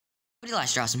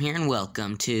Wishlist Awesome here, and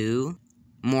welcome to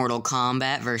Mortal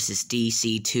Kombat vs.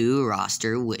 DC2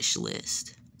 roster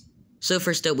wishlist. So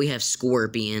first up we have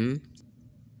Scorpion,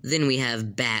 then we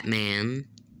have Batman,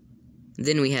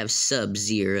 then we have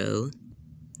Sub-Zero,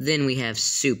 then we have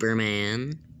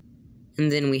Superman,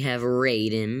 and then we have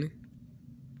Raiden,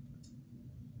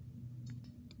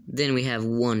 then we have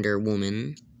Wonder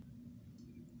Woman,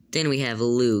 then we have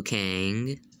Liu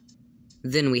Kang,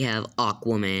 then we have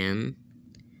Aquaman,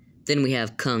 then we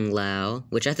have Kung Lao,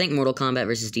 which I think Mortal Kombat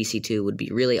vs. DC2 would be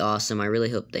really awesome. I really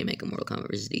hope they make a Mortal Kombat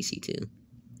vs. DC2.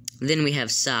 Then we have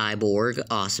Cyborg,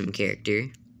 awesome character.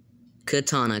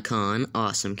 Katana Khan,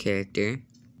 awesome character.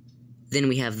 Then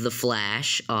we have The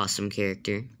Flash, awesome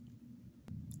character.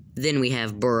 Then we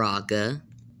have Baraka.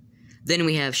 Then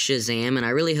we have Shazam, and I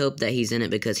really hope that he's in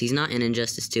it because he's not in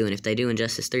Injustice 2, and if they do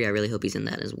Injustice 3, I really hope he's in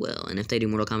that as well. And if they do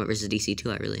Mortal Kombat vs.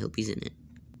 DC2, I really hope he's in it.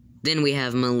 Then we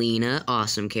have Melina,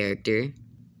 awesome character.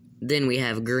 Then we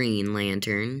have Green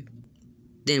Lantern.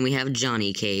 Then we have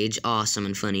Johnny Cage, awesome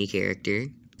and funny character.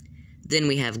 Then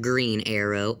we have Green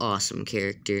Arrow, awesome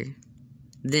character.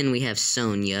 Then we have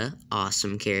Sonya,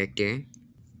 awesome character.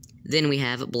 Then we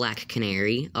have Black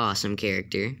Canary, awesome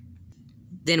character.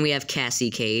 Then we have Cassie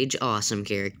Cage, awesome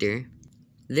character.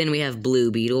 Then we have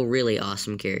Blue Beetle, really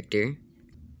awesome character.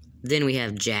 Then we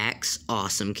have Jax,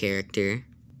 awesome character.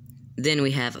 Then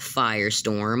we have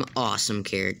Firestorm, awesome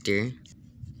character.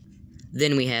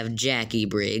 Then we have Jackie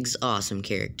Briggs, awesome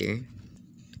character.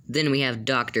 Then we have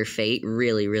Dr. Fate,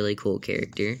 really cool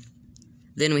character.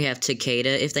 Then we have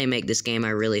Takeda. If they make this game, I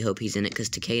really hope he's in it because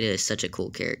Takeda is such a cool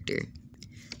character.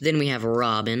 Then we have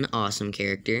Robin, awesome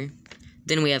character.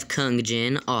 Then we have Kung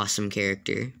Jin, awesome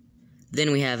character.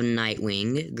 Then we have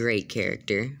Nightwing, great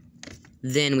character.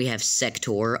 Then we have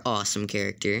Sector, awesome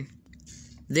character.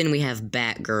 Then we have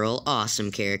Batgirl, awesome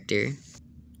character.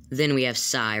 Then we have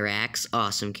Cyrax,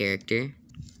 awesome character.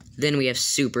 Then we have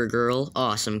Supergirl,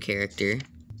 awesome character.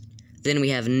 Then we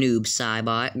have Noob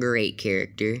Saibot, great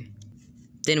character.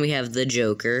 Then we have the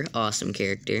Joker, awesome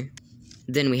character.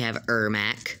 Then we have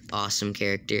Ermac, awesome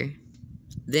character.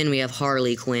 Then we have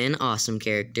Harley Quinn, awesome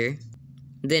character.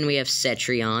 Then we have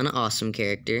Cetrion, awesome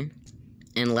character.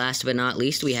 And last but not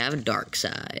least, we have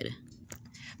Darkseid.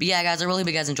 But yeah, guys, I really hope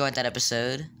you guys enjoyed that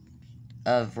episode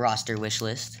of Roster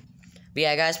Wishlist. But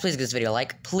yeah, guys, please give this video a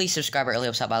like. Please subscribe. I really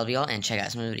helps out all of y'all. And check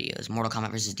out some of the videos. Mortal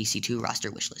Kombat vs. DC2 Roster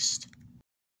Wishlist.